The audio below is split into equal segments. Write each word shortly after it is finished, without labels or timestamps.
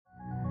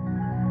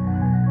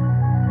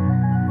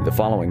The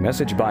following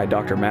message by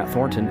Dr. Matt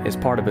Thornton is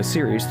part of a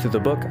series through the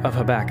book of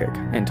Habakkuk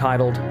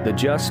entitled, "The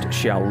Just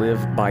Shall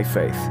Live by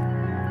Faith."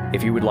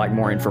 If you would like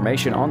more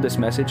information on this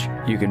message,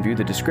 you can view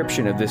the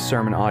description of this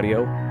sermon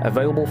audio,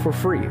 available for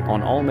free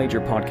on all major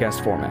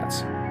podcast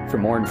formats. For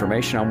more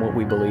information on what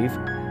we believe,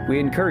 we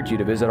encourage you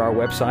to visit our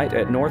website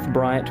at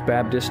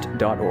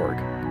northbryantbaptist.org.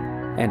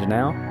 And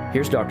now,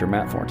 here's Dr.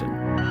 Matt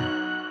Thornton.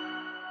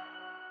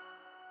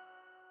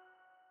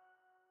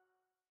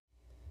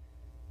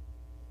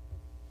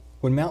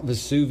 When Mount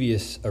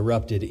Vesuvius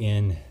erupted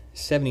in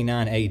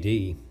 79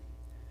 AD,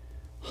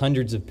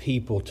 hundreds of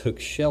people took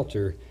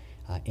shelter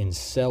in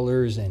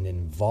cellars and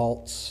in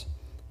vaults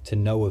to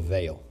no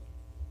avail.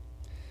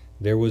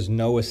 There was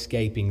no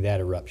escaping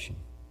that eruption.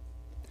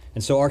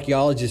 And so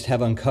archaeologists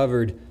have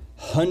uncovered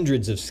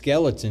hundreds of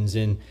skeletons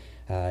in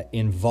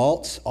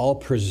vaults, all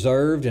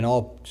preserved and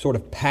all sort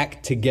of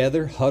packed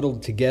together,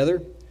 huddled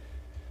together.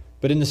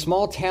 But in the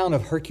small town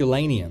of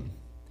Herculaneum,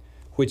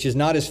 which is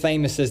not as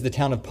famous as the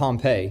town of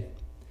Pompeii,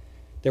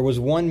 there was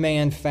one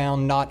man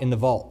found not in the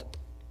vault.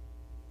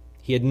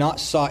 He had not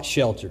sought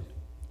shelter.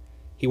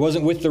 He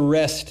wasn't with the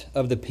rest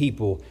of the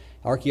people.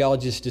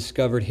 Archaeologists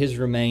discovered his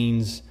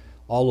remains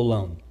all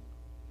alone.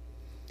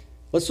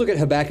 Let's look at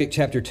Habakkuk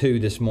chapter 2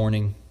 this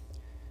morning.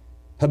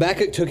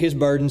 Habakkuk took his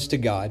burdens to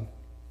God.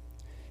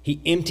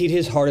 He emptied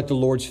his heart at the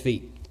Lord's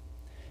feet.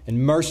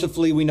 And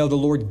mercifully, we know the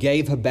Lord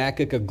gave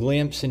Habakkuk a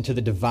glimpse into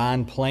the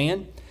divine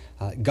plan.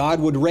 God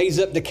would raise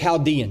up the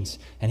Chaldeans,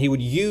 and he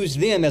would use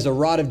them as a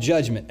rod of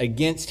judgment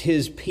against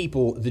his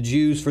people, the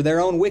Jews, for their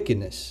own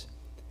wickedness.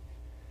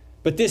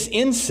 But this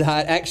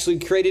insight actually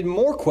created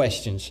more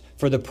questions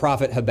for the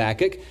prophet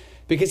Habakkuk,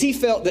 because he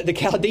felt that the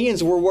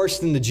Chaldeans were worse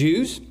than the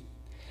Jews, and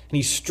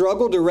he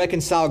struggled to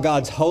reconcile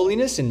God's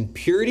holiness and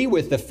purity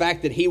with the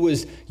fact that he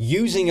was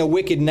using a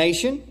wicked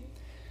nation.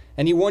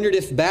 And he wondered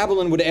if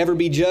Babylon would ever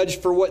be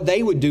judged for what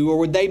they would do, or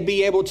would they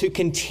be able to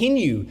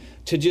continue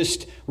to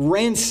just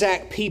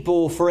ransack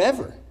people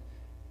forever?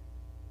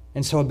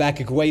 And so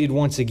Habakkuk waited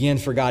once again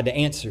for God to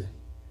answer.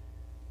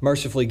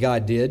 Mercifully,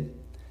 God did.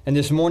 And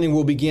this morning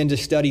we'll begin to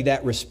study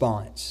that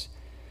response.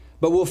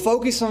 But we'll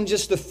focus on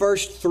just the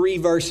first 3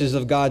 verses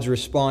of God's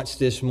response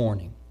this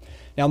morning.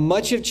 Now,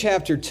 much of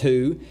chapter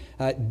 2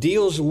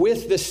 deals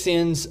with the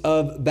sins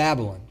of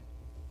Babylon.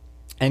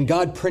 And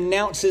God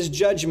pronounces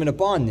judgment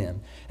upon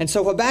them. And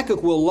so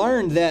Habakkuk will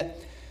learn that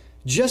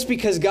just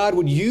because God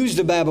would use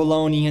the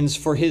Babylonians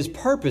for his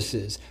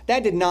purposes,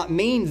 that did not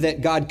mean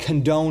that God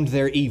condoned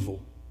their evil.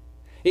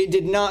 It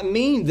did not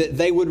mean that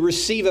they would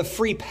receive a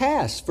free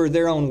pass for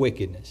their own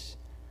wickedness.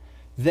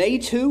 They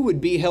too would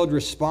be held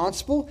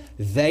responsible.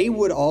 They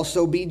would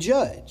also be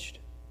judged.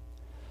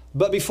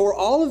 But before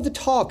all of the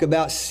talk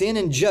about sin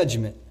and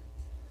judgment,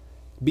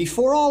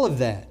 before all of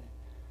that,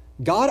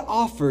 God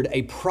offered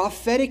a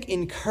prophetic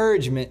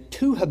encouragement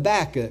to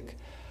Habakkuk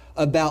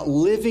about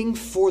living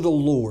for the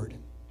Lord.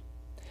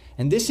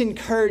 And this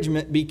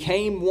encouragement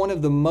became one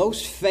of the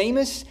most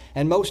famous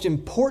and most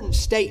important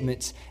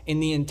statements in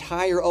the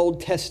entire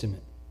Old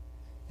Testament.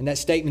 And that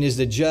statement is,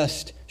 "The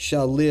just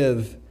shall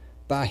live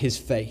by his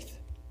faith."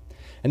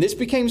 And this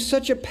became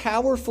such a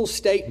powerful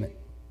statement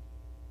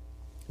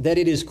that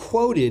it is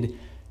quoted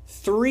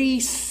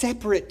 3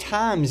 separate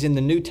times in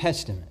the New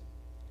Testament.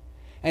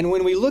 And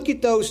when we look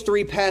at those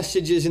 3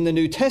 passages in the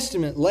New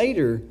Testament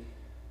later,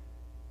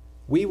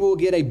 we will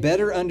get a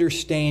better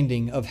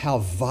understanding of how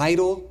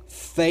vital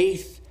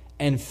faith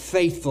and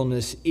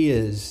faithfulness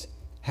is,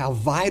 how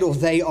vital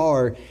they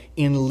are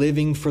in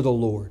living for the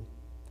Lord.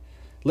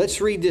 Let's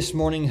read this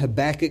morning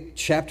Habakkuk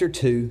chapter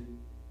 2,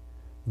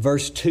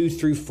 verse 2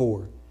 through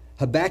 4.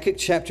 Habakkuk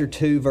chapter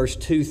 2, verse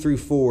 2 through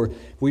 4,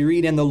 we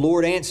read, "And the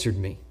Lord answered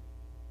me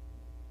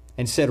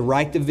and said,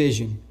 Write the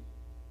vision,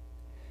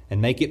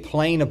 and make it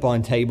plain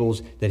upon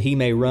tables, that he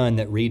may run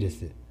that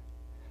readeth it.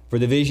 For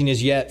the vision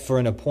is yet for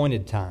an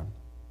appointed time,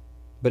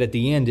 but at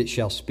the end it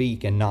shall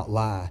speak and not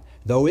lie.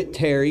 Though it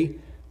tarry,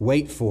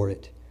 wait for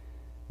it,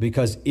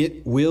 because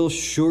it will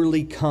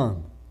surely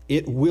come.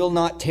 It will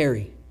not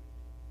tarry.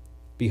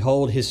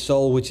 Behold, his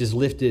soul which is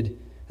lifted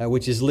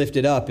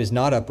up is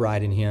not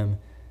upright in him,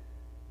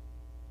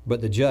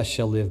 but the just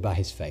shall live by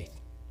his faith."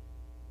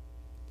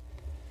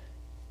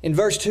 In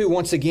verse 2,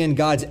 once again,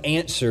 God's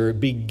answer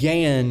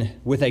began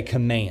with a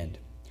command.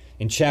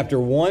 In chapter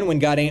 1, when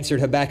God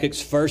answered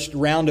Habakkuk's first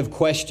round of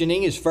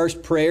questioning, his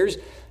first prayers,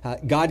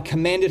 God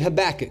commanded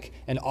Habakkuk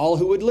and all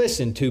who would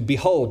listen to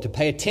behold, to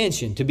pay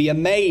attention, to be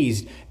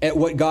amazed at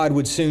what God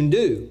would soon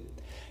do.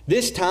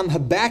 This time,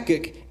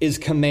 Habakkuk is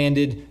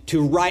commanded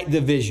to write the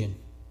vision.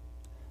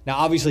 Now,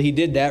 obviously, he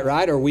did that,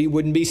 right? Or we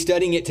wouldn't be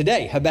studying it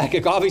today.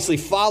 Habakkuk obviously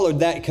followed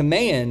that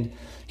command.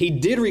 He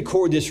did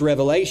record this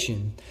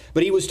revelation,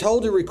 but he was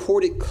told to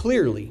record it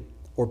clearly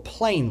or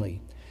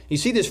plainly. You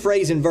see this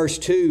phrase in verse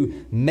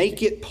 2,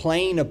 "make it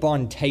plain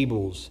upon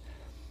tables."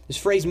 This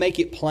phrase, "make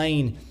it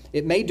plain,"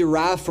 it may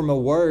derive from a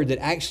word that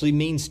actually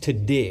means to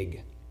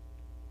dig.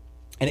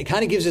 And it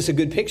kind of gives us a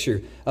good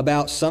picture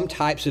about some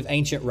types of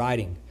ancient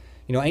writing.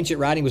 Ancient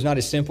writing was not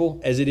as simple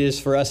as it is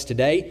for us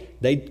today.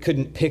 They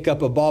couldn't pick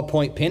up a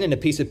ballpoint pen and a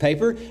piece of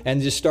paper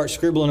and just start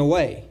scribbling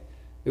away.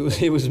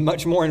 It was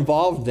much more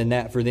involved than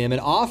that for them.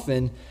 And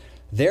often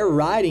their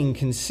writing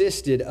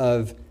consisted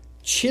of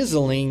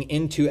chiseling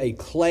into a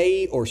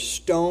clay or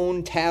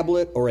stone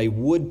tablet or a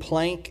wood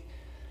plank.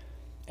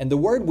 And the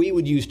word we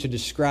would use to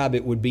describe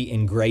it would be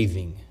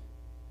engraving.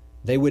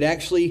 They would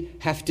actually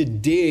have to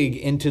dig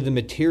into the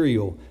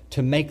material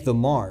to make the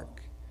mark.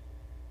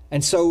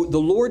 And so the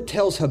Lord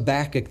tells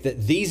Habakkuk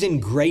that these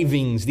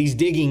engravings, these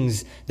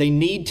diggings, they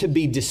need to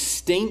be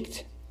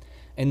distinct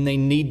and they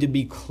need to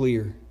be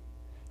clear.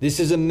 This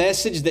is a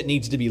message that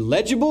needs to be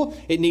legible.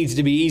 It needs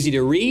to be easy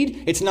to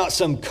read. It's not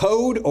some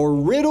code or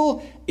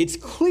riddle. It's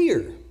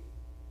clear.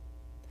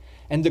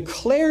 And the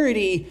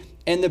clarity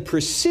and the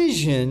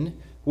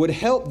precision would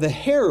help the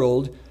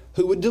herald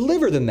who would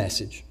deliver the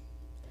message.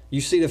 You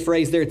see the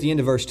phrase there at the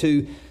end of verse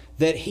 2,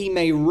 that he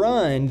may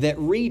run that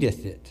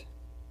readeth it.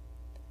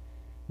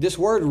 This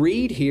word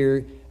read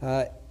here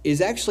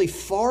is actually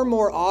far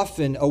more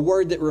often a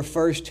word that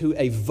refers to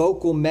a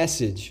vocal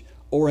message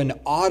or an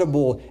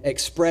audible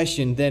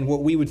expression than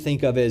what we would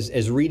think of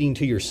as reading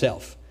to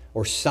yourself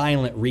or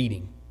silent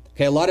reading.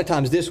 Okay, a lot of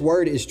times this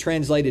word is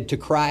translated to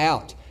cry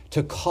out,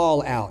 to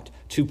call out,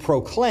 to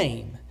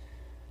proclaim.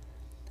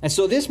 And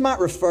so this might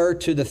refer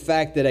to the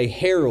fact that a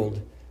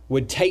herald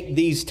would take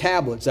these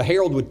tablets, a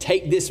herald would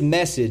take this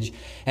message,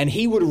 and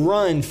he would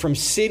run from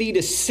city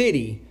to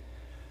city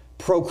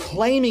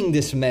proclaiming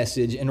this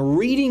message and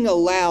reading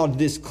aloud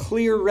this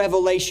clear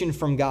revelation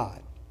from God.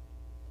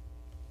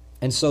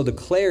 And so the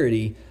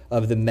clarity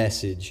of the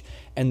message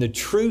and the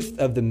truth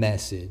of the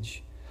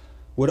message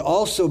would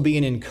also be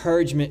an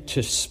encouragement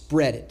to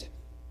spread it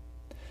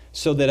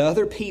so that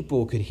other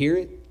people could hear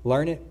it,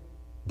 learn it,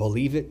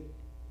 believe it,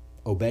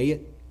 obey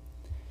it.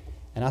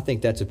 And I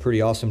think that's a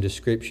pretty awesome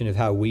description of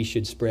how we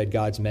should spread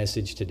God's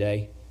message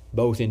today,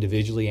 both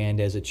individually and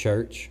as a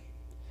church.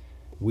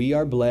 We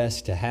are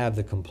blessed to have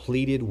the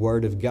completed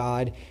Word of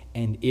God,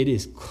 and it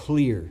is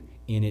clear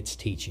in its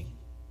teaching.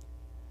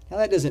 Now,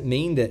 that doesn't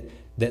mean that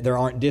there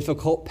aren't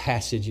difficult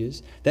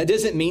passages. That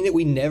doesn't mean that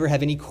we never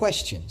have any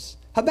questions.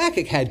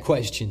 Habakkuk had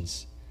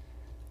questions.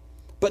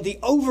 But the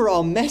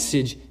overall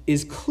message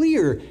is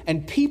clear,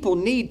 and people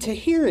need to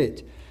hear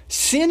it.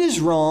 Sin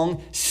is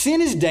wrong, sin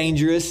is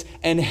dangerous,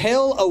 and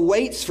hell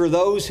awaits for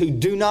those who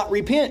do not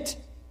repent.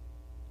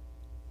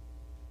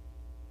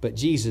 But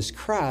Jesus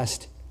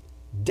Christ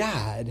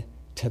died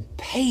to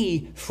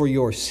pay for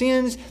your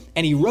sins,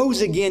 and He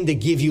rose again to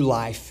give you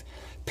life.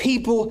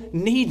 People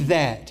need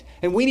that,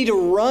 and we need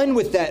to run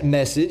with that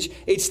message.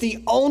 It's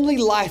the only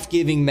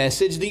life-giving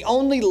message, the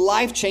only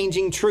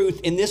life-changing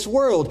truth in this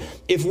world.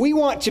 If we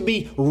want to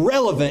be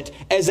relevant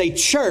as a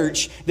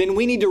church, then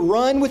we need to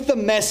run with the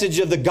message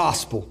of the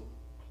gospel.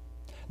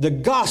 The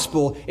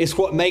gospel is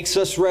what makes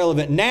us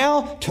relevant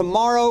now,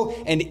 tomorrow,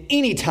 and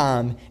any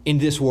time in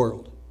this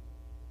world.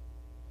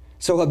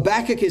 So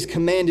Habakkuk is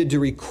commanded to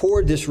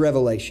record this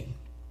revelation,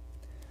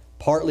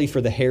 partly for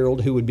the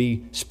herald who would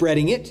be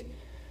spreading it,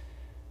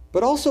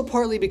 but also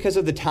partly because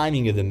of the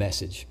timing of the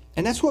message.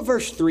 And that's what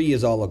verse 3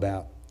 is all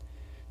about.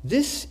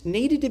 This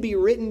needed to be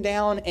written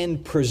down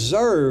and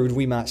preserved,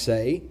 we might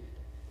say,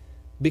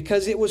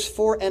 because it was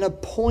for an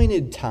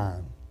appointed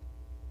time.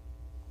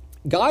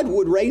 God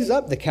would raise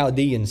up the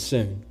Chaldeans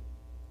soon,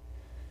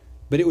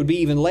 but it would be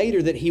even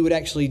later that He would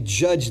actually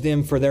judge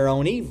them for their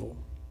own evil.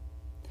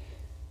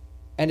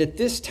 And at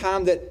this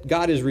time that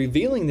God is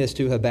revealing this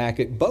to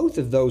Habakkuk, both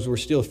of those were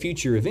still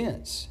future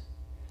events.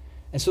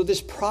 And so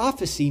this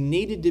prophecy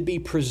needed to be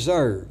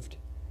preserved,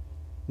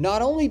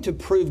 not only to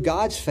prove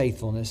God's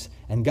faithfulness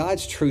and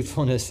God's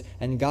truthfulness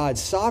and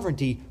God's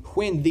sovereignty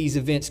when these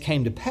events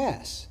came to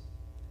pass,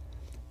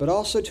 but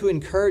also to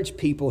encourage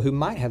people who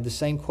might have the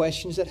same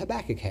questions that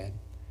Habakkuk had.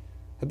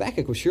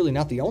 Habakkuk was surely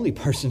not the only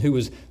person who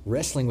was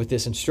wrestling with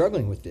this and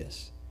struggling with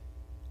this.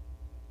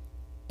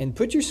 And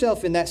put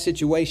yourself in that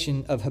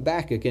situation of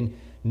Habakkuk and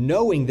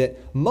knowing that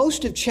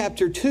most of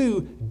chapter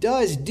 2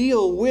 does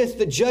deal with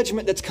the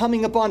judgment that's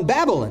coming upon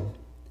Babylon.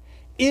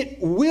 It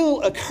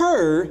will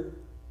occur,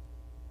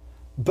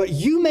 but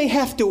you may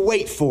have to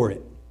wait for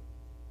it.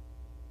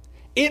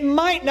 It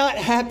might not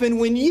happen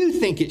when you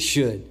think it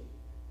should,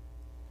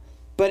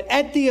 but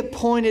at the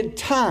appointed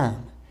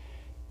time,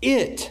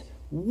 it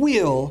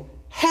will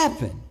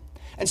happen.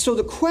 And so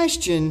the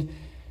question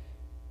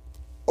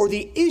or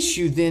the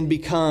issue then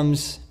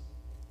becomes,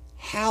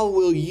 how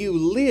will you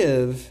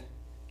live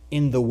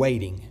in the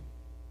waiting?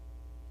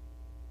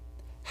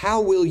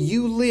 How will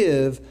you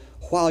live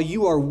while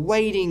you are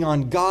waiting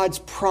on God's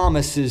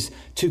promises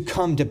to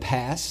come to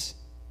pass?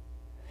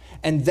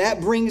 And that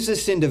brings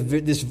us into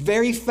this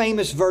very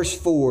famous verse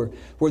 4,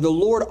 where the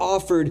Lord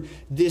offered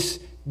this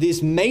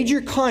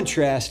major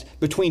contrast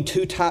between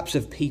two types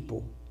of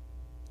people.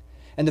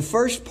 And the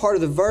first part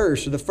of the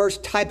verse, or the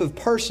first type of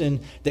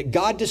person that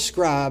God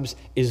describes,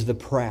 is the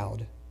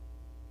proud.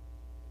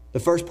 The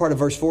first part of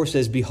verse 4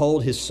 says,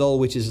 "Behold, his soul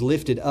which is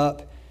lifted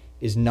up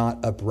is not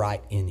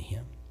upright in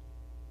him."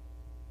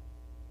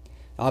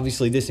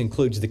 Obviously, this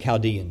includes the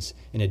Chaldeans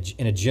in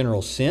a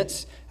general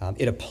sense.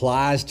 It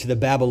applies to the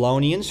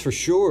Babylonians for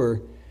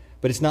sure,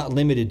 but it's not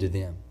limited to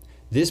them.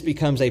 This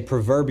becomes a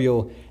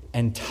proverbial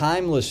and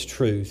timeless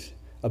truth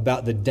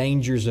about the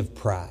dangers of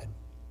pride.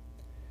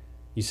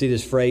 You see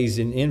this phrase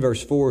in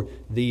verse 4,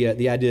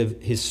 the idea of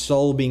his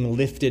soul being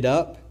lifted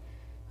up.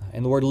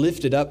 And the word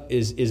lifted up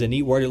is a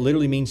neat word. It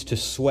literally means to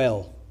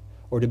swell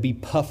or to be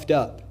puffed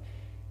up.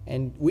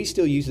 And we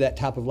still use that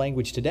type of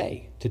language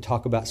today to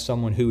talk about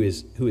someone who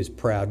is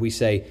proud. We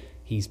say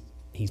he's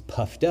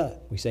puffed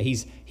up. We say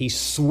he's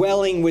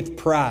swelling with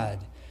pride.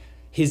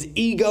 His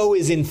ego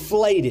is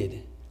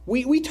inflated.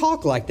 We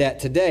talk like that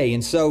today.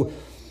 And so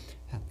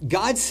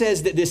God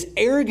says that this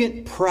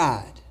arrogant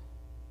pride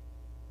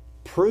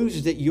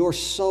proves that your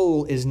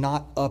soul is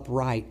not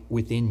upright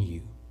within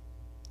you.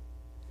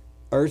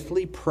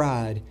 Earthly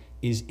pride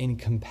is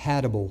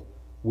incompatible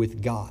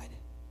with God.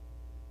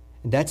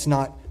 And that's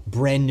not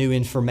brand new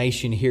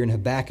information here in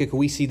Habakkuk.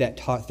 We see that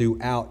taught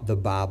throughout the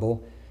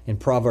Bible. In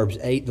Proverbs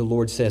 8, the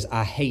Lord says,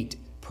 I hate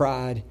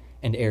pride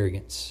and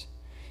arrogance.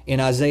 In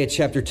Isaiah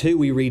chapter 2,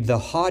 we read, the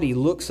haughty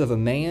looks of a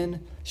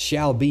man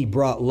shall be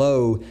brought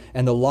low,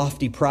 and the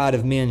lofty pride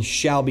of men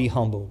shall be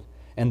humbled,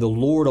 and the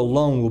Lord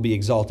alone will be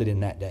exalted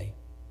in that day.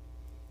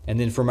 And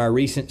then from our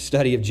recent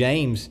study of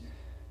James,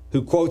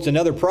 who quotes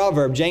another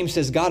proverb, James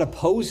says, God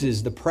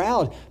opposes the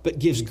proud, but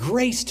gives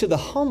grace to the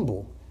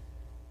humble.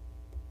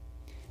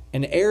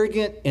 An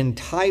arrogant,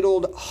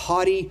 entitled,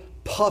 haughty,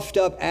 puffed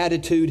up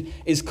attitude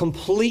is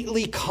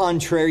completely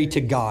contrary to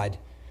God.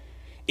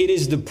 It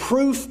is the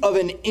proof of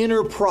an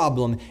inner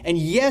problem. And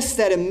yes,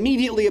 that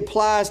immediately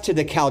applies to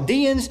the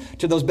Chaldeans,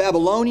 to those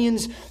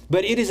Babylonians,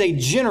 but it is a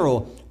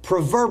general,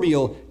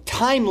 proverbial,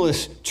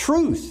 timeless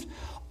truth.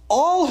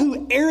 All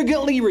who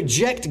arrogantly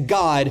reject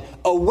God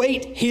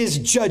await His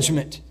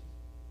judgment.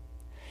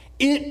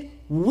 It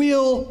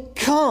will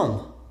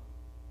come.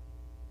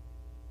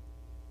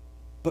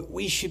 But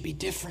we should be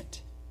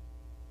different.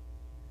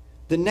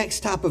 The next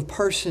type of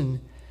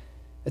person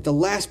at the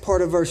last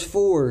part of verse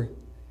 4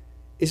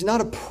 is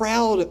not a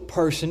proud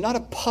person, not a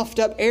puffed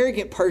up,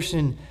 arrogant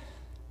person,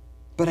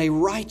 but a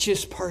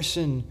righteous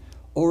person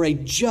or a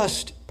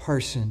just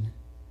person.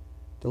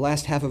 The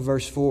last half of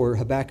verse 4,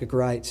 Habakkuk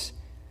writes,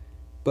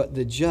 but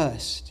the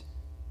just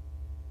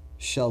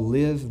shall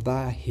live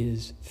by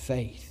his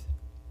faith.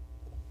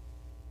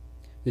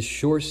 This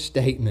short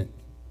statement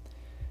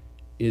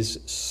is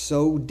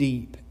so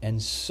deep and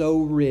so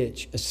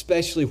rich,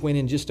 especially when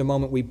in just a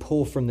moment we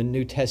pull from the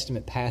New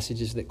Testament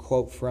passages that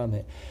quote from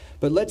it.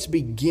 But let's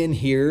begin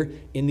here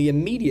in the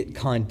immediate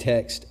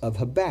context of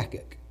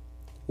Habakkuk.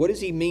 What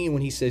does he mean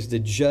when he says the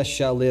just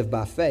shall live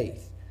by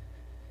faith?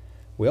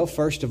 Well,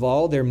 first of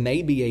all, there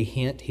may be a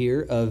hint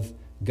here of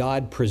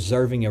God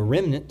preserving a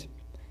remnant,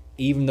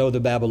 even though the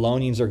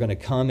Babylonians are going to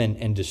come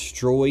and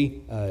destroy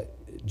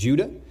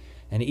Judah.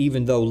 And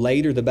even though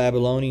later the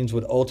Babylonians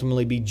would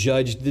ultimately be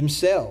judged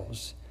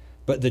themselves.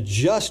 But the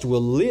just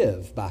will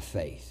live by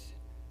faith.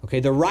 Okay,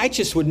 the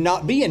righteous would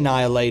not be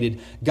annihilated.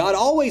 God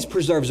always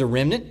preserves a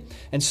remnant.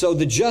 And so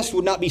the just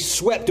would not be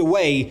swept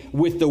away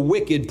with the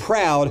wicked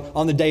proud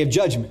on the day of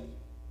judgment.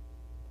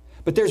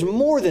 But there's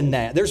more than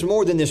that. There's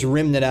more than this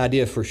remnant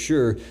idea for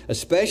sure.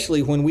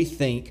 Especially when we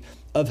think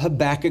of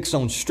Habakkuk's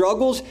own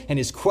struggles and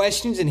his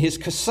questions and his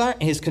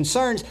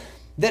concerns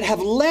that have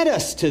led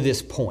us to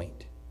this point.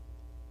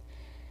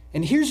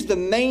 And here's the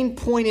main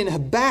point in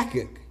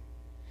Habakkuk.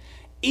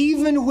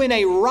 Even when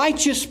a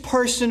righteous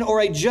person or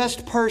a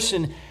just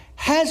person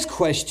has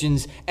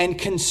questions and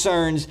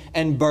concerns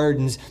and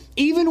burdens,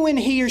 even when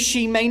he or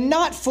she may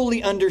not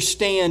fully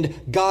understand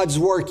God's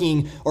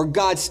working or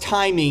God's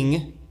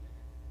timing,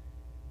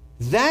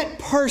 that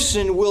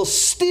person will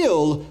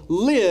still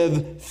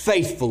live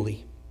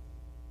faithfully.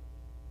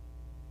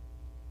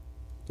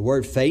 The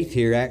word faith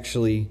here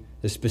actually,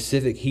 the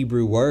specific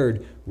Hebrew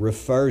word,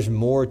 refers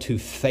more to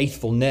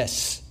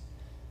faithfulness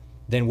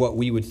than what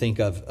we would think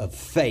of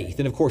faith.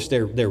 And of course,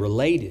 they're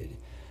related.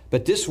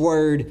 But this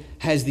word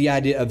has the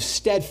idea of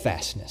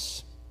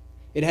steadfastness.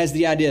 It has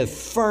the idea of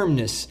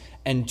firmness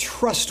and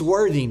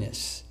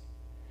trustworthiness.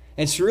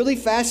 And it's really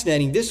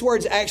fascinating. This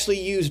word's actually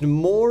used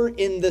more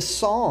in the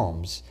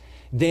Psalms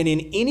than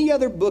in any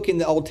other book in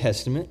the Old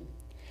Testament.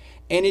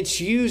 And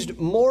it's used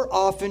more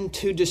often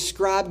to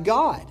describe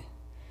God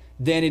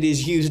than it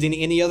is used in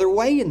any other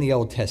way in the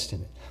Old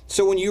Testament.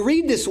 So when you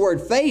read this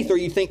word faith or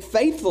you think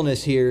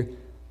faithfulness here,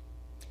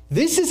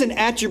 this is an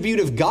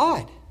attribute of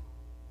God.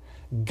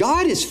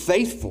 God is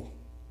faithful.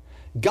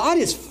 God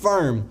is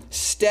firm,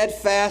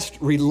 steadfast,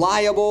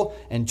 reliable,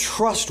 and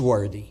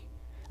trustworthy.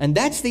 And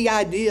that's the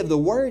idea of the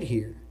word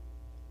here.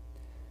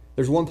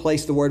 There's one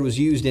place the word was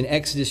used in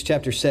Exodus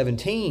chapter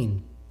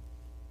 17.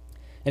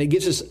 And it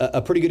gives us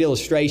a pretty good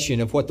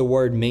illustration of what the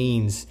word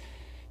means.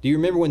 Do you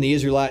remember when the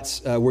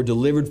Israelites were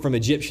delivered from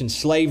Egyptian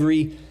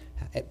slavery?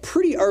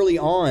 Pretty early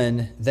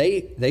on,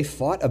 they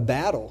fought a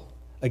battle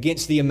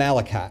against the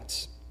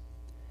Amalekites.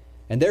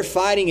 And they're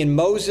fighting, and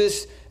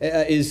Moses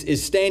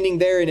is standing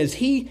there, and as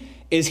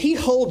he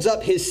holds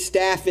up his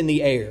staff in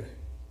the air,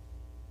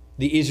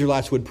 the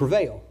Israelites would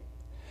prevail.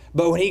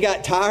 But when he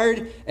got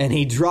tired and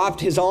he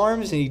dropped his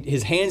arms and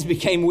his hands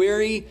became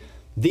weary,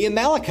 the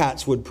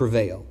Amalekites would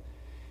prevail.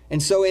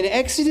 And so in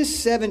Exodus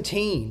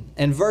 17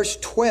 and verse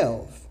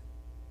 12,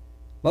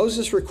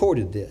 Moses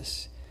recorded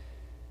this.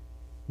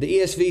 The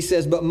ESV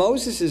says, "But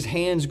Moses'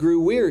 hands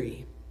grew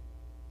weary.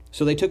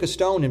 So they took a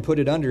stone and put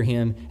it under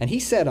him, and he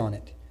sat on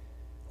it,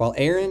 while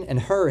Aaron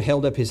and Hur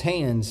held up his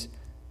hands,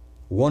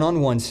 one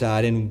on one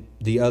side and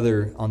the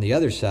other on the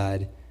other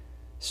side.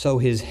 So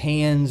his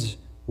hands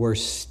were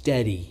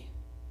steady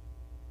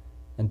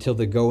until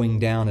the going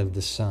down of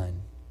the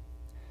sun."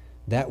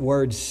 That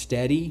word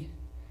steady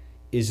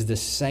is the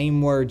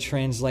same word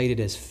translated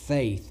as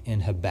faith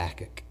in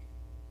Habakkuk.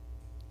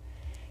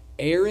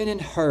 Aaron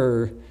and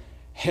Hur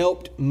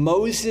helped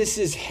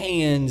Moses'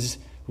 hands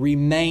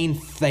remain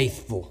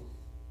faithful,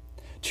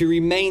 to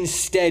remain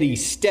steady,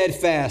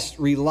 steadfast,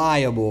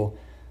 reliable.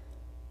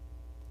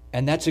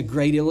 And that's a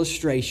great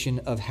illustration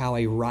of how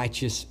a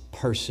righteous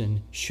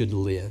person should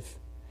live.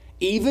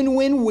 Even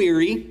when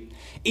weary,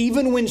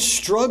 even when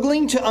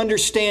struggling to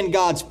understand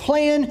God's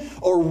plan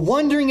or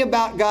wondering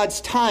about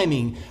God's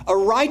timing, a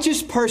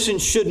righteous person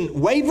shouldn't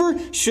waver,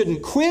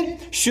 shouldn't quit,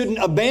 shouldn't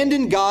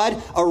abandon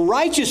God. A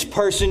righteous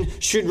person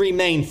should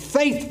remain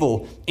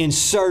faithful in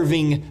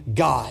serving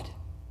God.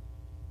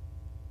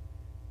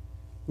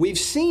 We've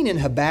seen in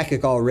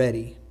Habakkuk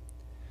already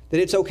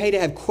that it's okay to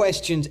have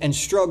questions and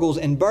struggles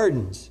and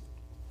burdens.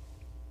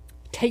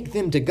 Take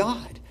them to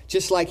God,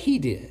 just like he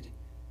did.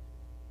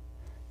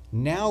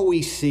 Now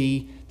we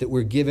see that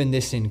we're given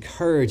this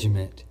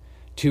encouragement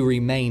to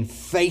remain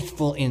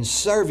faithful in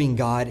serving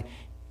God,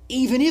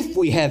 even if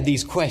we have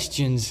these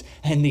questions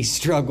and these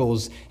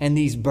struggles and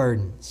these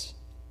burdens.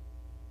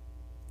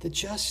 The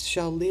just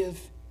shall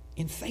live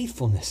in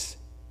faithfulness.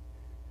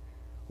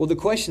 Well, the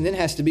question then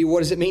has to be, what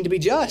does it mean to be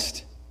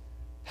just?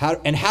 How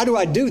do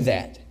I do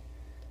that?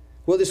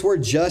 Well, this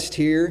word just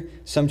here,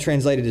 some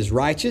translate it as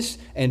righteous,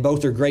 and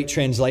both are great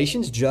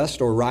translations,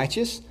 just or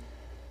righteous.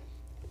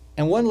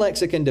 And one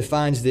lexicon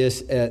defines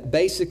this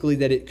basically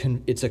that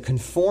it's a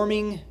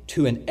conforming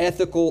to an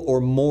ethical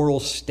or moral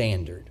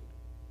standard.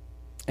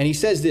 And he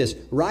says this: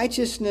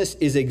 righteousness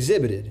is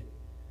exhibited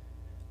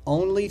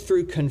only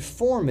through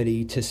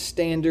conformity to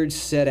standards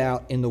set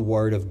out in the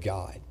Word of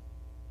God.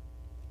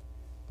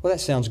 Well, that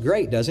sounds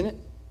great, doesn't it?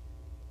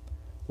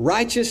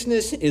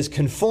 Righteousness is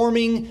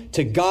conforming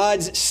to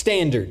God's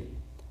standard.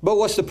 But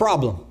what's the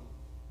problem?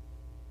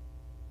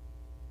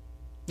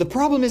 The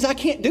problem is I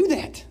can't do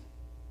that.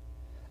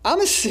 I'm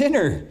a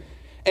sinner.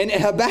 And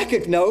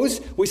Habakkuk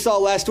knows, we saw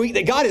last week,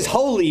 that God is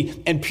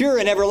holy and pure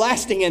and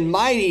everlasting and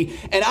mighty.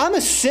 And I'm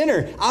a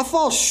sinner. I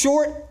fall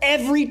short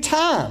every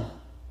time.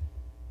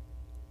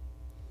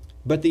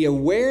 But the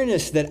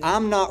awareness that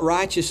I'm not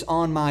righteous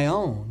on my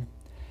own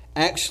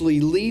actually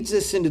leads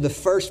us into the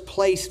first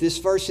place this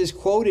verse is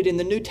quoted in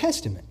the New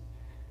Testament.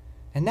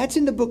 And that's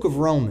in the book of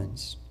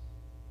Romans.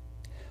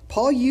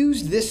 Paul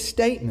used this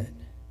statement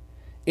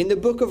in the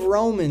book of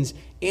Romans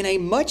in a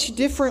much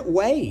different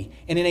way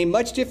and in a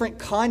much different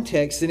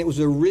context than it was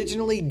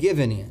originally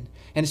given in.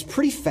 And it's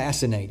pretty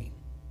fascinating.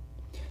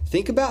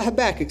 Think about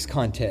Habakkuk's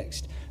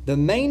context. The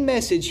main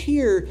message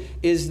here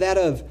is that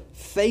of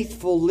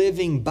faithful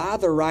living by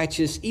the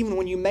righteous, even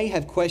when you may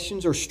have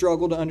questions or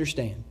struggle to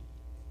understand.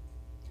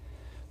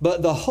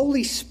 But the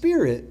Holy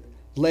Spirit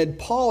led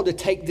Paul to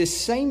take this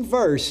same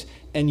verse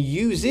and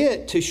use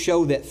it to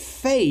show that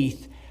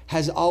faith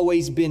has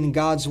always been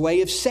God's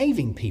way of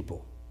saving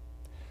people.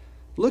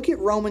 Look at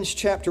Romans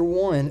chapter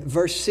 1,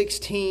 verse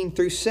 16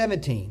 through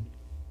 17.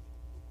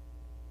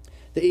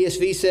 The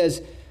ESV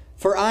says,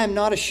 "For I am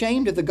not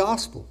ashamed of the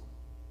gospel,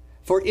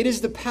 for it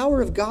is the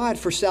power of God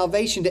for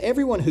salvation to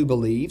everyone who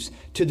believes,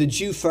 to the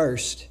Jew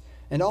first,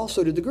 and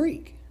also to the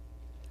Greek.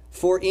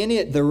 For in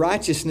it the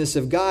righteousness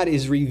of God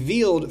is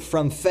revealed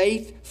from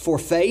faith for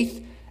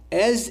faith,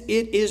 as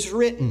it is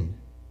written,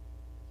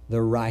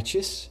 the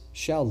righteous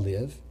shall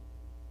live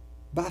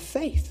by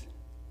faith."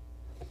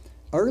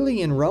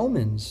 Early in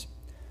Romans,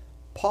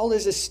 Paul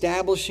is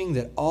establishing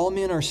that all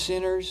men are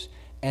sinners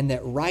and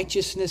that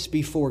righteousness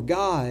before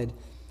God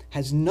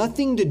has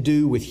nothing to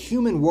do with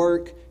human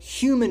work,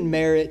 human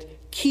merit,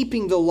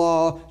 keeping the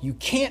law. You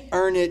can't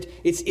earn it.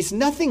 It's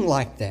nothing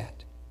like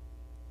that.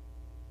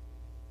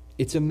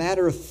 It's a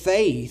matter of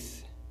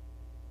faith,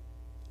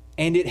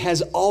 and it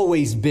has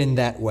always been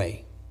that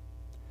way.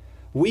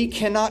 We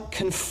cannot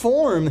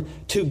conform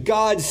to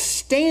God's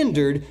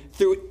standard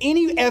through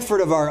any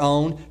effort of our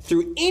own,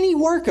 through any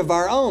work of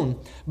our own,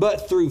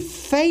 but through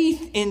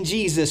faith in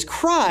Jesus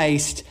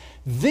Christ,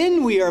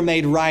 then we are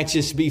made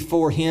righteous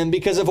before Him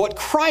because of what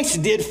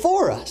Christ did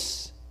for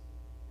us.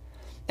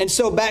 And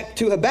so back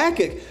to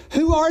Habakkuk,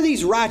 who are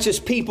these righteous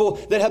people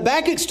that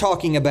Habakkuk's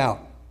talking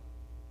about?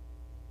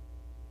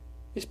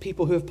 It's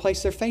people who have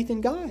placed their faith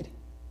in God.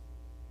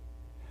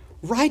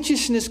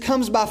 Righteousness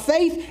comes by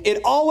faith.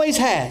 It always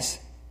has.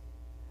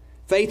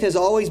 Faith has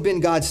always been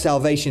God's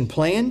salvation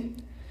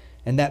plan,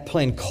 and that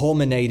plan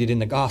culminated in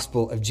the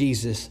gospel of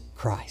Jesus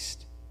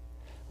Christ.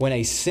 When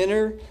a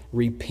sinner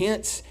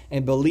repents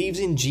and believes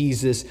in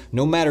Jesus,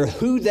 no matter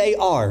who they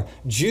are,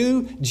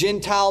 Jew,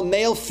 Gentile,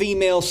 male,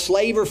 female,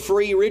 slave or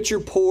free, rich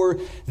or poor,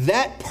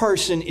 that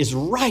person is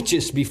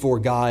righteous before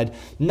God,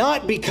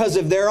 not because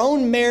of their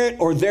own merit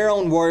or their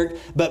own work,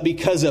 but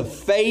because of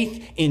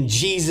faith in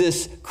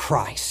Jesus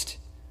Christ.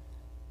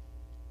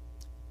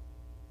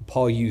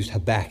 Paul used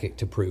Habakkuk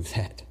to prove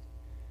that.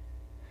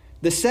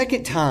 The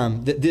second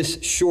time that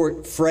this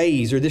short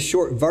phrase or this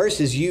short verse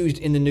is used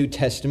in the New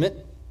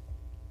Testament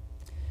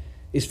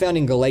is found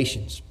in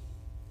Galatians.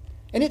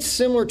 And it's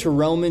similar to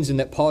Romans in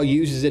that Paul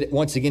uses it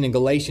once again in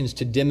Galatians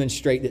to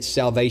demonstrate that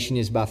salvation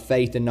is by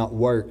faith and not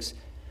works.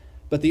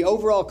 But the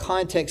overall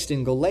context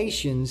in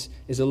Galatians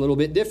is a little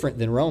bit different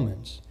than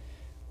Romans.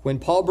 When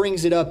Paul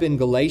brings it up in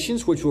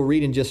Galatians, which we'll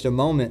read in just a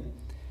moment,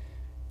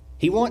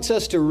 he wants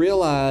us to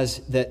realize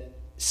that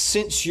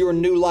since your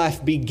new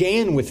life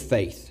began with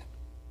faith,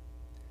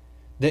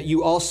 that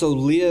you also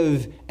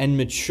live and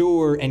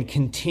mature and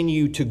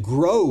continue to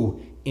grow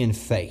in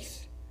faith.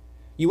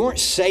 You weren't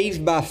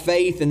saved by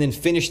faith and then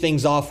finish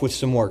things off with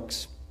some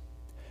works.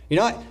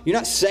 You're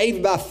not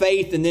saved by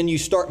faith and then you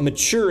start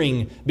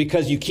maturing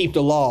because you keep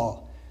the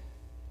law.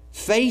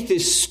 Faith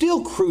is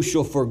still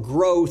crucial for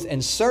growth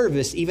and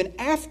service even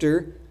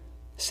after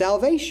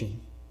salvation.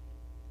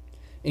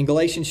 In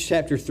Galatians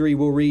chapter 3,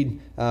 we'll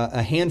read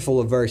a handful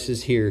of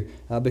verses here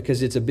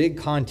because it's a big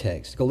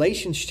context.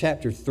 Galatians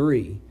chapter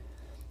 3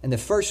 and the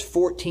first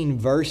 14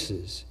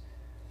 verses,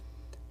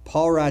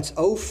 Paul writes,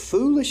 "O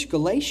foolish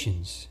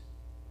Galatians,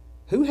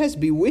 who has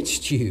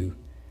bewitched you?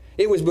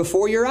 It was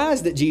before your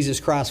eyes that Jesus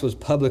Christ was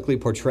publicly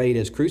portrayed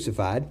as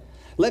crucified.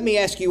 Let me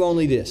ask you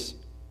only this.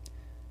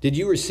 Did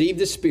you receive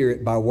the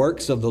Spirit by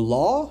works of the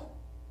law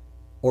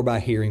or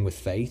by hearing with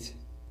faith?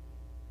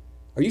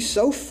 Are you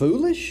so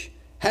foolish?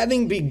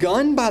 Having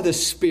begun by the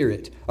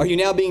Spirit, are you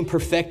now being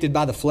perfected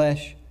by the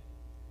flesh?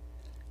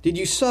 Did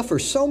you suffer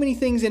so many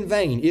things in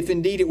vain, if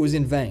indeed it was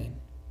in vain?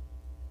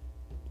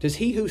 Does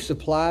he who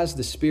supplies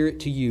the Spirit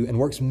to you and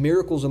works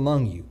miracles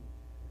among you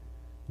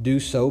do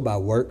so by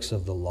works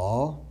of the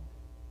law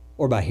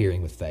or by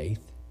hearing with faith?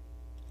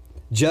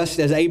 Just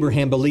as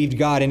Abraham believed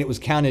God and it was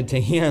counted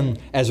to him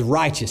as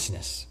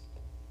righteousness.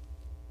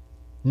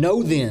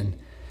 Know then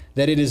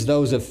that it is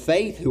those of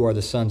faith who are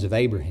the sons of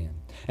Abraham.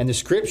 And the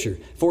Scripture,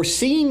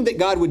 foreseeing that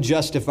God would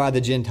justify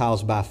the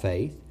Gentiles by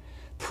faith,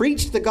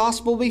 preached the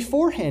gospel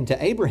beforehand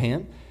to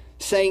Abraham,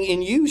 saying,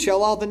 in you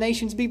shall all the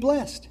nations be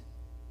blessed.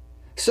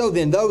 So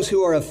then, those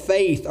who are of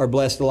faith are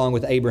blessed along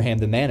with Abraham,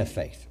 the man of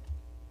faith.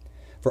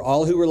 For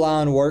all who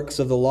rely on works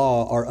of the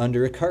law are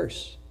under a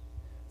curse.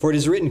 For it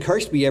is written,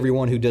 cursed be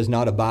everyone who does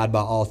not abide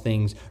by all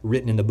things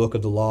written in the book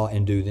of the law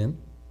and do them.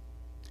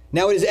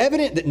 Now it is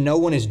evident that no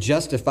one is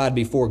justified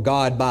before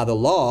God by the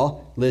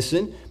law.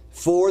 Listen,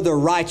 for the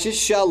righteous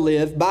shall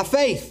live by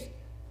faith.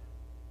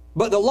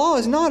 But the law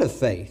is not of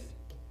faith.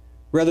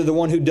 Rather, the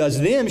one who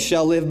does them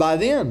shall live by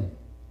them.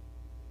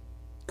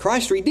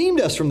 Christ redeemed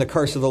us from the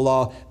curse of the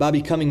law by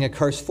becoming a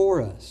curse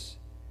for us.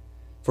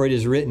 For it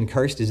is written,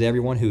 cursed is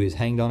everyone who is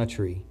hanged on a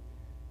tree,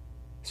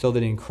 so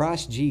that in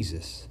Christ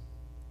Jesus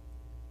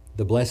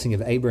the blessing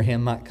of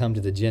Abraham might come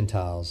to the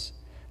Gentiles,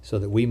 so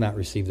that we might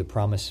receive the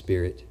promised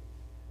Spirit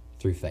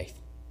through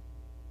faith.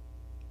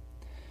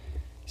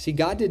 See,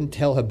 God didn't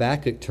tell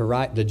Habakkuk to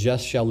write, the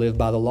just shall live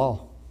by the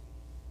law,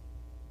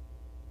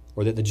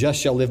 or that the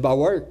just shall live by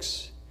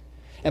works.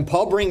 And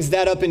Paul brings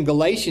that up in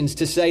Galatians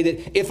to say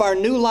that if our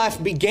new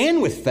life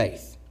began with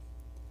faith,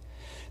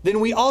 then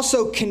we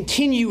also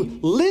continue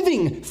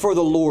living for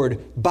the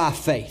Lord by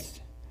faith.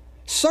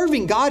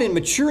 Serving God and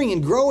maturing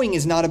and growing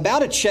is not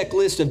about a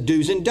checklist of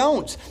do's and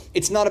don'ts.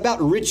 It's not about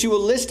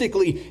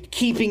ritualistically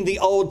keeping the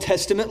Old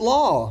Testament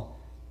law.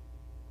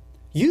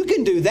 You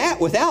can do that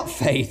without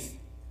faith.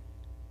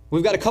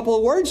 We've got a couple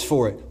of words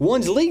for it.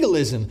 One's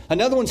legalism,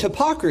 another one's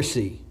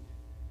hypocrisy.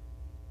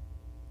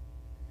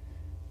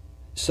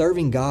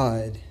 Serving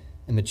God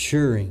and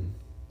maturing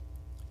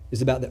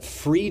is about that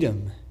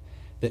freedom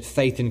that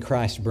faith in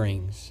Christ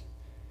brings,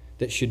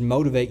 that should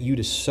motivate you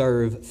to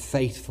serve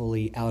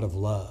faithfully out of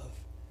love,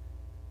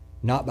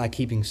 not by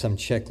keeping some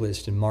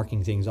checklist and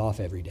marking things off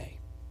every day.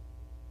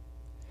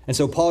 And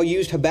so Paul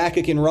used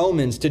Habakkuk in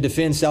Romans to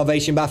defend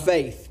salvation by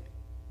faith.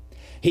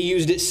 He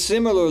used it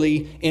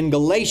similarly in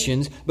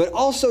Galatians, but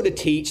also to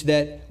teach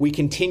that we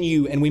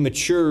continue and we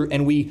mature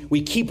and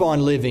we keep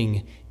on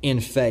living in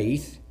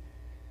faith.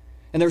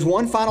 And there's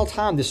one final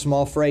time this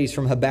small phrase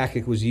from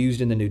Habakkuk was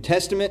used in the New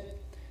Testament,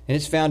 and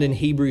it's found in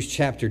Hebrews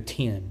chapter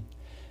 10.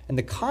 And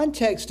the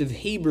context of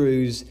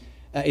Hebrews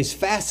is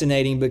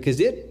fascinating because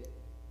it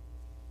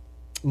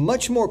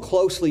much more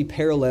closely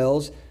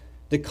parallels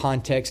the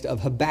context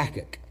of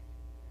Habakkuk.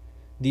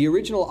 The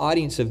original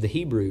audience of the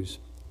Hebrews,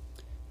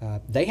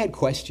 they had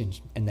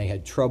questions and they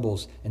had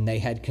troubles and they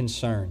had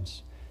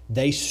concerns.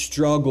 They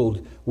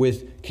struggled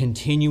with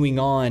continuing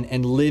on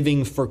and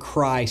living for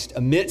Christ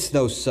amidst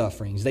those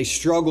sufferings. They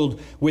struggled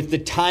with the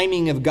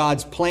timing of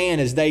God's plan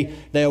as they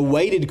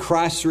awaited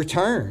Christ's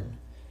return.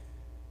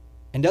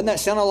 And doesn't that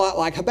sound a lot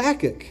like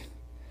Habakkuk?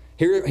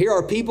 Here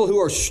are people who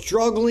are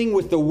struggling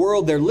with the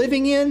world they're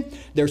living in.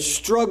 They're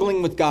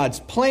struggling with God's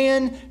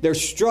plan. They're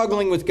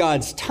struggling with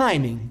God's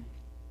timing.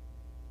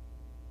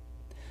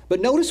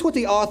 But notice what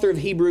the author of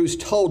Hebrews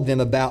told them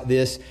about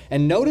this,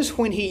 and notice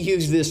when he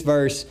used this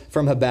verse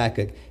from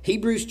Habakkuk.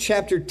 Hebrews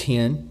chapter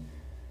 10,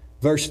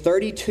 verse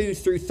 32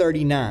 through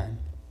 39.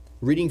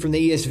 Reading from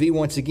the ESV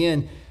once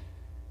again,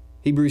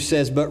 Hebrews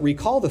says, "But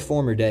recall the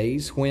former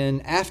days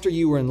when, after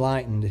you were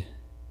enlightened,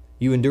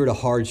 you endured a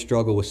hard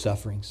struggle with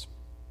sufferings,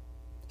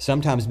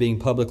 sometimes being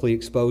publicly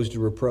exposed to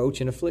reproach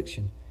and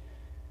affliction,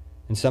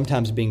 and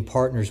sometimes being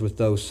partners with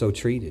those so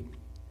treated.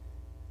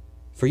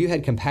 For you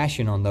had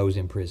compassion on those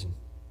in prison,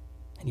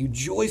 and you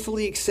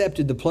joyfully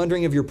accepted the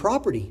plundering of your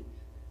property,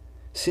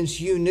 since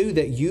you knew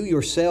that you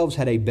yourselves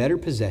had a better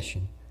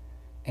possession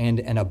and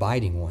an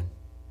abiding one.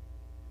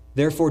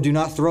 Therefore do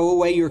not throw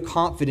away your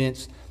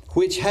confidence,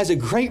 which has a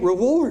great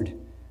reward.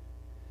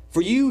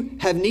 For you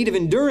have need of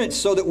endurance,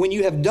 so that when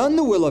you have done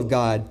the will of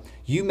God,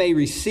 you may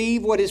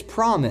receive what is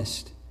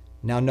promised."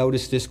 Now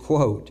notice this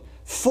quote,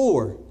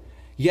 "For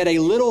yet a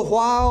little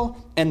while,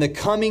 and the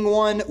coming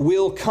one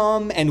will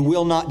come and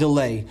will not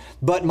delay.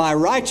 But my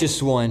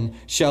righteous one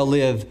shall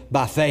live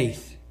by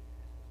faith.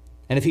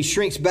 And if he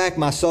shrinks back,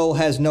 my soul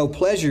has no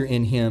pleasure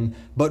in him.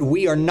 But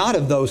we are not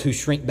of those who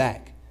shrink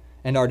back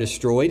and are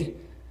destroyed,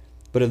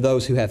 but of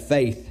those who have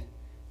faith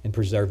and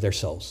preserve their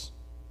souls."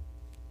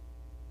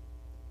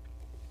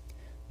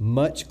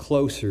 Much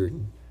closer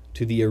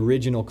to the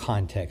original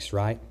context,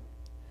 right?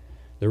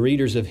 The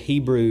readers of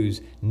Hebrews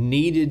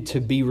needed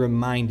to be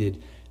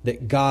reminded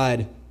that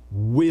God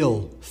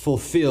will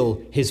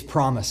fulfill His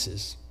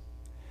promises.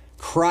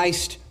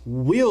 Christ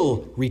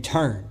will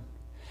return,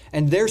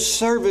 and their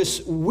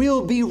service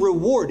will be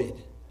rewarded.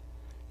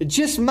 It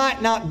just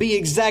might not be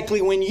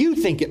exactly when you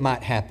think it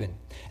might happen.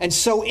 And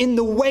so in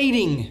the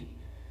waiting,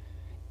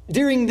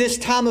 during this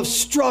time of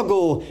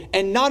struggle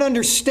and not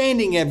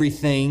understanding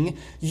everything,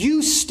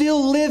 you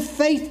still live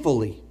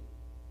faithfully.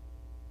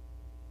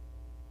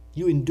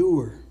 You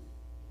endure.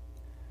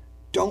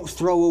 Don't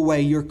throw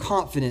away your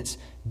confidence,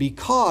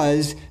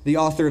 because the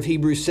author of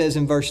Hebrews says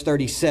in verse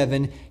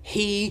 37,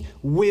 He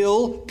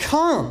will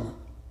come.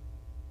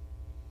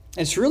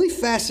 And it's really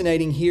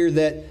fascinating here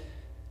that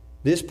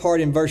this part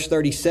in verse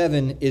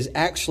 37 is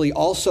actually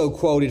also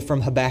quoted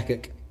from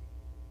Habakkuk.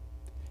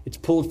 It's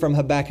pulled from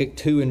Habakkuk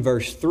 2 in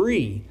verse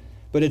 3,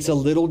 but it's a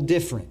little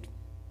different.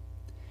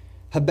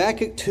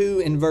 Habakkuk 2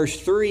 in verse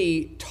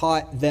 3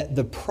 taught that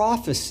the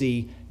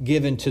prophecy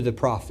given to the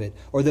prophet,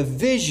 or the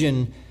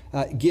vision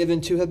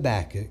given to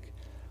Habakkuk,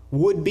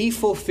 would be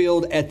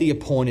fulfilled at the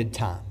appointed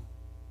time.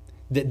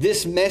 That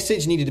this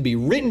message needed to be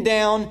written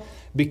down,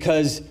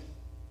 because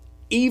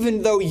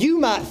even though you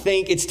might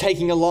think it's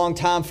taking a long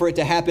time for it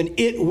to happen,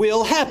 it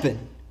will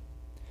happen.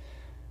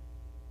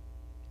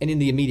 And in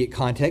the immediate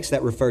context,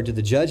 that referred to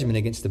the judgment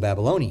against the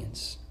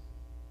Babylonians.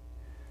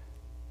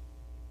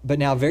 But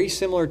now, very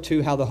similar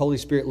to how the Holy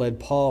Spirit led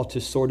Paul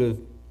to sort of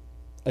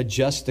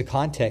adjust the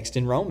context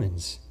in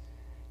Romans,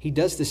 He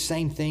does the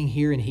same thing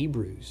here in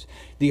Hebrews.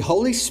 The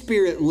Holy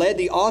Spirit led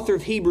the author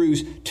of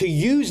Hebrews to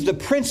use the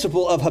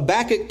principle of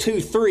Habakkuk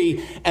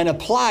 2:3 and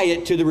apply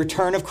it to the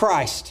return of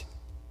Christ.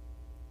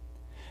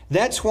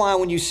 That's why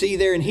when you see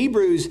there in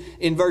Hebrews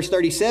in verse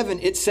 37,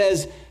 it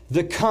says,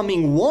 the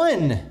coming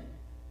one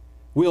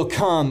will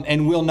come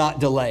and will not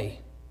delay.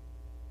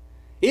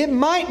 It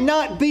might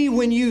not be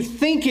when you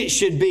think it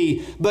should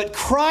be, but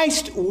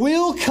Christ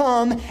will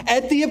come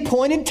at the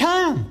appointed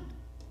time.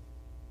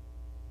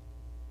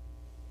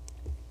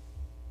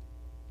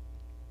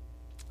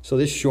 So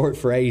this short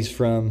phrase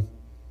from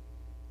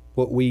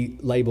what we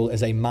label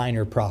as a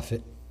minor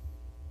prophet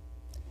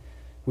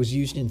was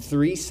used in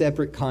 3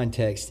 separate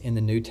contexts in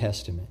the New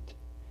Testament.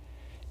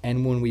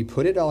 And when we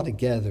put it all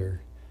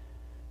together,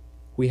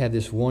 we have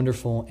this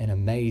wonderful and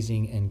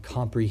amazing and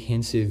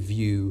comprehensive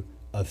view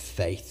of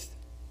faith.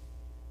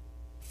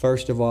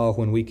 First of all,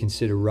 when we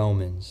consider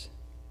Romans,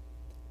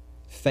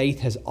 faith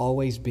has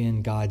always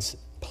been God's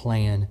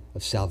plan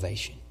of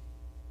salvation.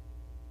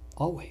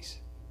 Always.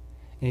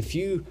 And if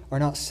you are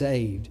not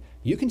saved,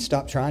 you can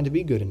stop trying to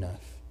be good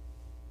enough.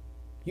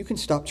 You can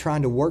stop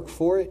trying to work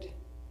for it.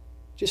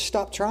 Just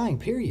stop trying,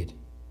 period.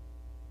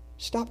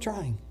 Stop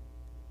trying.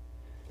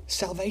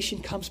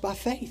 Salvation comes by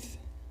faith.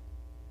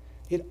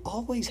 It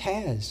always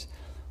has.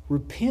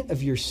 Repent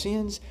of your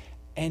sins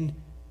and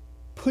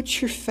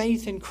put your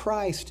faith in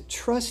Christ.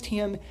 Trust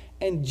Him,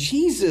 and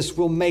Jesus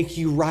will make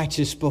you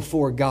righteous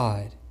before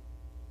God.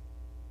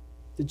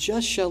 The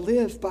just shall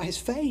live by his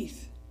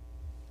faith.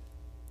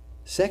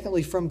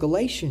 Secondly, from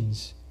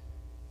Galatians,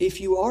 if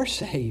you are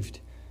saved,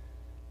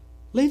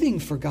 living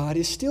for God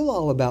is still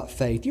all about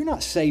faith. You're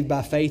not saved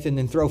by faith and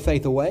then throw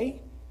faith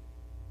away.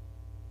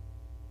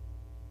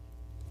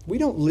 We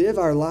don't live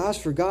our lives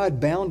for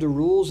God bound to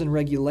rules and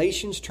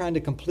regulations, trying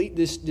to complete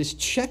this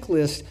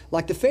checklist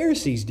like the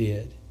Pharisees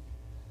did.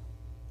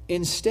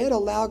 Instead,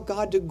 allow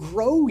God to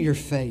grow your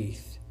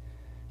faith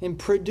and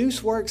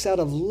produce works out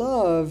of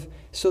love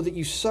so that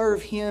you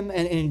serve Him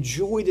and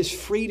enjoy this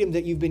freedom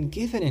that you've been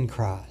given in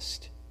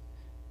Christ.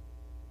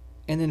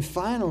 And then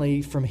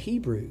finally from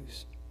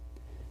Hebrews,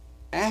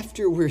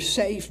 after we're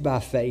saved by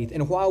faith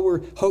and while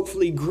we're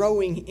hopefully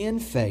growing in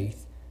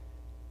faith,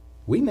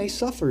 we may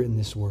suffer in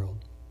this world.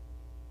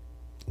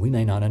 We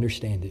may not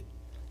understand it.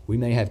 We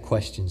may have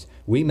questions.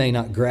 We may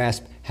not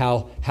grasp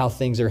how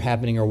things are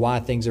happening or why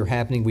things are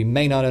happening. We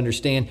may not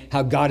understand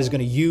how God is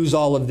going to use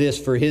all of this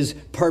for His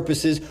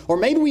purposes. Or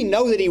maybe we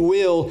know that He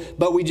will,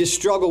 but we just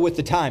struggle with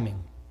the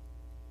timing.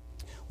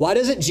 Why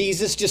doesn't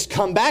Jesus just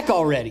come back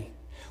already?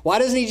 Why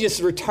doesn't He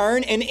just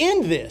return and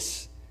end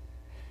this?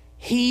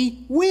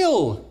 He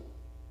will.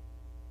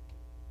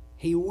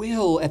 He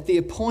will at the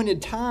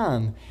appointed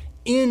time.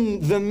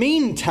 In the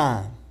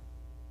meantime,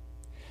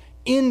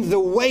 in the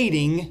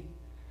waiting,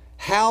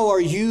 how are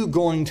you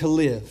going to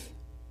live?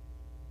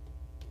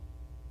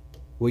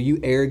 Will you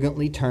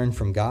arrogantly turn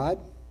from God?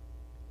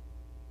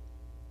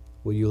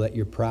 Will you let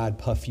your pride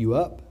puff you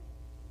up?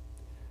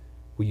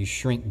 Will you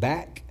shrink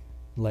back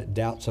and let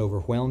doubts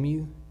overwhelm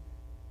you?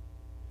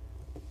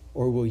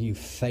 Or will you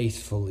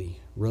faithfully,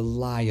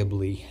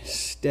 reliably,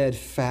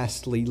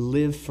 steadfastly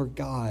live for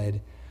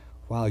God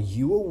while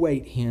you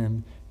await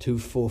Him to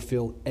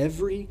fulfill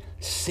every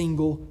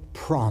single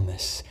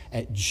promise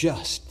at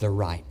just the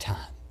right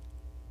time?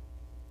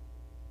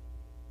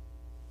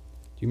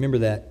 Do you remember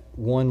that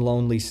one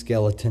lonely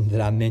skeleton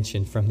that I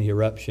mentioned from the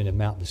eruption of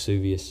Mount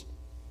Vesuvius?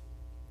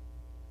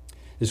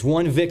 This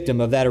one victim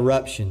of that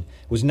eruption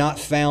was not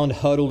found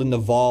huddled in the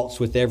vaults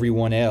with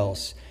everyone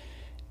else.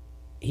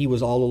 He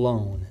was all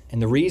alone. And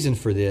the reason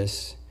for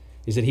this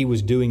is that he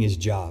was doing his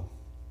job.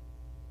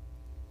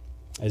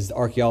 As the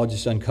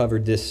archaeologists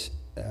uncovered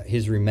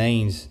his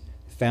remains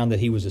found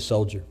that he was a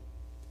soldier.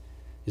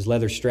 His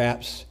leather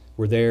straps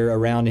were there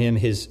around him.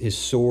 His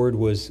sword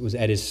was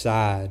at his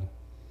side.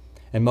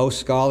 And most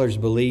scholars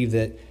believe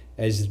that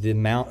as the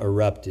mount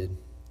erupted,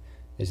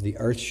 as the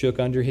earth shook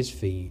under his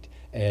feet,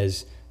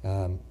 as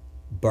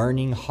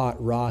burning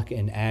hot rock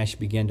and ash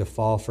began to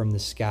fall from the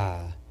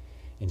sky,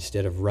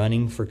 instead of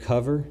running for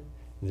cover,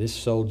 this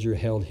soldier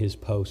held his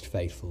post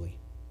faithfully.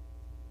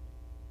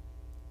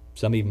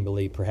 Some even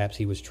believe perhaps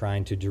he was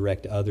trying to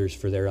direct others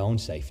for their own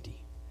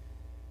safety.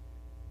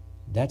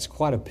 That's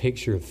quite a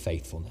picture of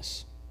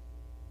faithfulness.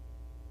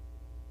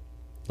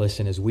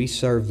 Listen, as we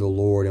serve the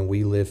Lord and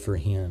we live for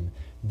Him,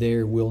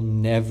 there will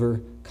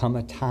never come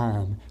a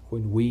time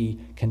when we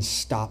can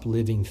stop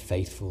living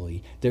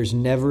faithfully. There's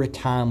never a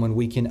time when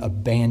we can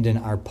abandon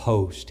our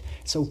post.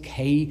 It's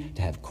okay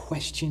to have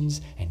questions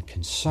and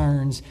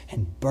concerns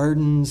and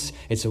burdens.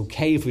 It's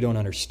okay if we don't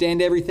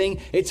understand everything.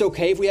 It's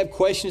okay if we have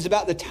questions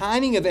about the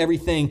timing of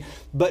everything.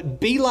 But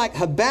be like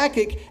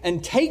Habakkuk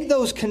and take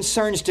those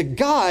concerns to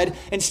God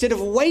instead of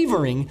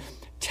wavering.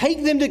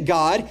 Take them to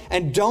God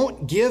and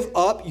don't give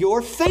up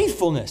your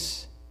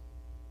faithfulness.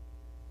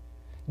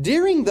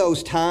 During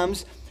those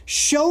times,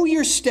 show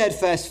your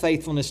steadfast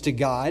faithfulness to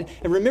God.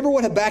 And remember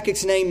what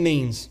Habakkuk's name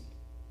means.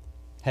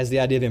 It has the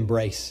idea of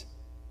embrace.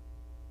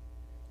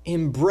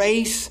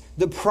 Embrace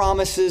the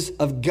promises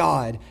of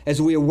God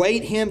as we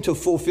await Him to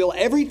fulfill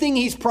everything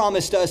He's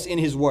promised us in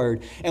His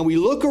Word. And we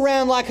look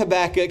around like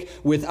Habakkuk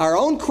with our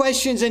own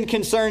questions and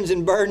concerns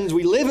and burdens.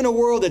 We live in a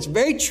world that's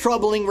very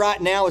troubling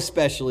right now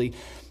especially.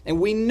 And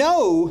we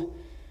know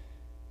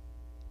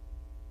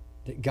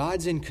that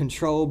God's in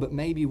control, but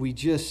maybe we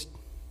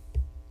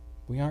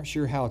aren't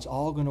sure how it's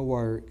all going to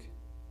work.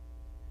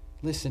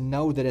 Listen,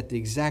 know that at the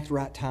exact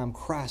right time,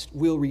 Christ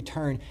will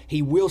return.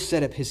 He will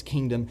set up His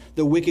kingdom.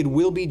 The wicked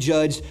will be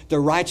judged. The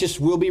righteous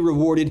will be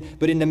rewarded.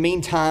 But in the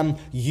meantime,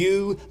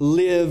 you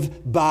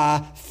live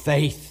by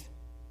faith.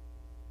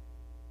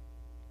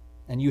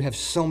 And you have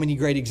so many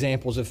great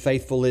examples of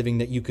faithful living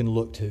that you can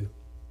look to.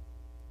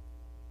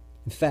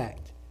 In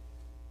fact,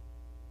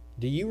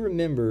 do you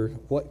remember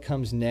what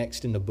comes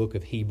next in the book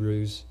of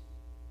Hebrews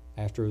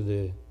after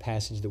the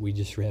passage that we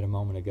just read a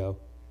moment ago?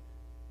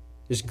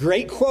 This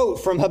great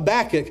quote from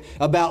Habakkuk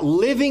about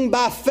living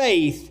by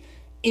faith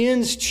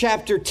ends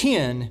chapter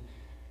 10.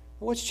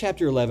 What's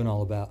chapter 11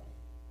 all about?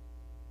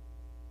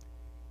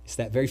 It's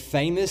that very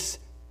famous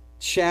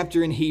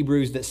chapter in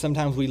Hebrews that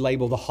sometimes we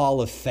label the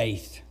Hall of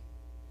Faith.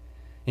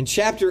 In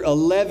chapter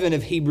 11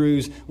 of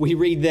Hebrews, we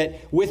read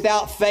that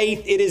without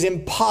faith, it is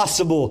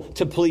impossible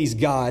to please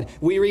God.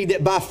 We read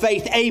that by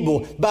faith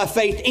Abel, by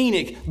faith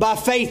Enoch, by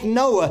faith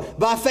Noah,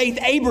 by faith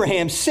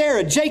Abraham,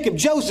 Sarah, Jacob,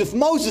 Joseph,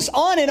 Moses,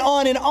 on and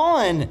on and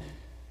on.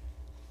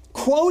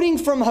 Quoting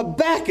from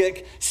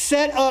Habakkuk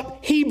set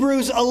up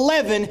Hebrews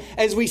 11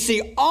 as we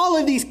see all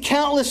of these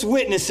countless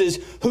witnesses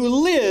who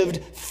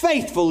lived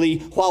faithfully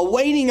while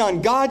waiting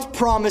on God's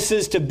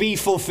promises to be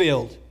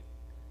fulfilled.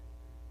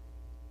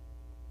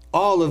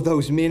 All of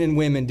those men and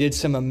women did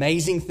some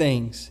amazing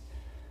things.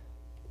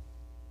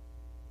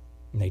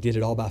 And they did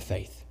it all by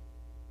faith,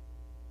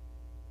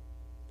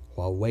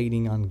 while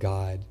waiting on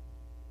God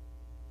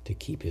to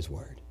keep His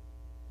word.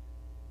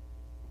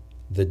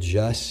 The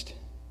just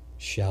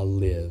shall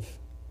live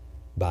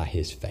by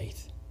his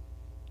faith.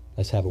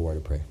 Let's have a word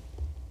of prayer.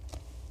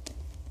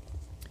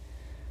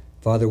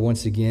 Father,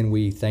 once again,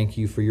 we thank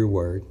you for your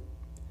word.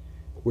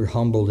 We're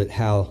humbled at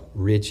how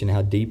rich and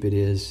how deep it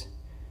is.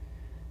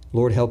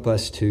 Lord, help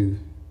us to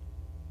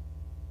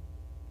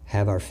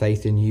have our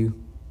faith in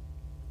you.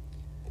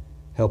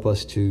 Help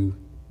us to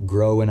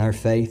grow in our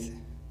faith,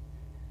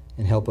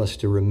 and help us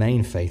to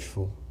remain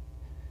faithful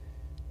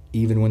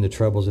even when the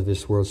troubles of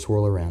this world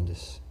swirl around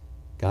us.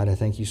 God, I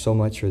thank you so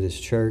much for this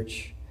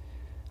church.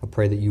 I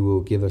pray that you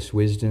will give us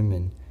wisdom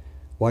and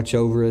watch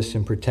over us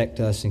and protect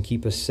us and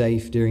keep us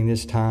safe during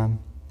this time.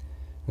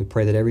 We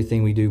pray that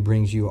everything we do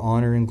brings you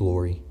honor and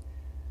glory.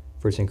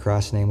 For it's in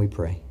Christ's name we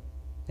pray.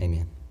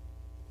 Amen.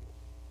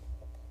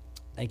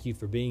 Thank you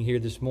for being here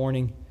this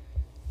morning.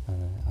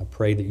 I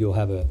pray that you'll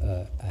have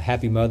a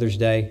happy Mother's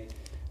Day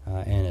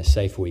and a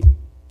safe week.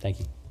 Thank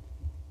you.